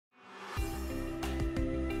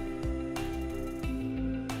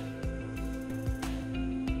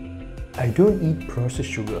I don't eat processed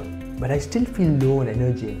sugar, but I still feel low on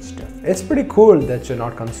energy and stuff. It's pretty cool that you're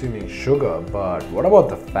not consuming sugar, but what about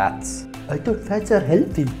the fats? I thought fats are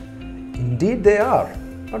healthy. Indeed they are,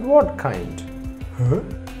 but what kind? Huh?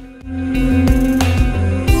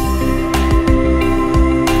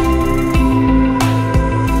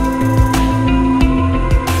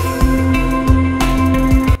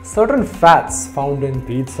 Certain fats found in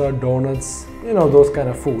pizza, donuts, those kind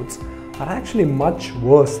of foods are actually much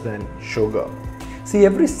worse than sugar. See,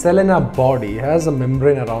 every cell in our body has a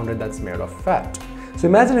membrane around it that's made of fat. So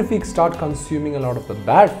imagine if we start consuming a lot of the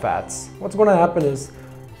bad fats, what's going to happen is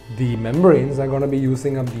the membranes are going to be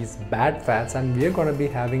using up these bad fats and we are going to be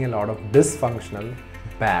having a lot of dysfunctional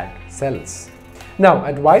bad cells. Now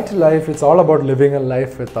at Ytalife, it's all about living a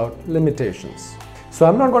life without limitations. So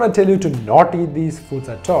I'm not going to tell you to not eat these foods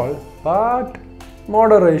at all, but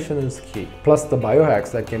moderation is key. Plus the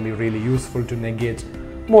biohacks that can be really useful to negate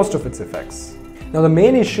most of its effects. Now the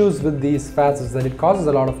main issues with these fats is that it causes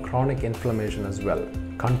a lot of chronic inflammation as well.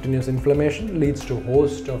 Continuous inflammation leads to a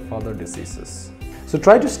host of other diseases. So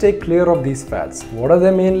try to stay clear of these fats. What are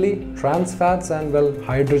they mainly? Trans fats and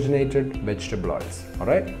hydrogenated vegetable oils.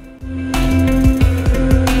 Alright?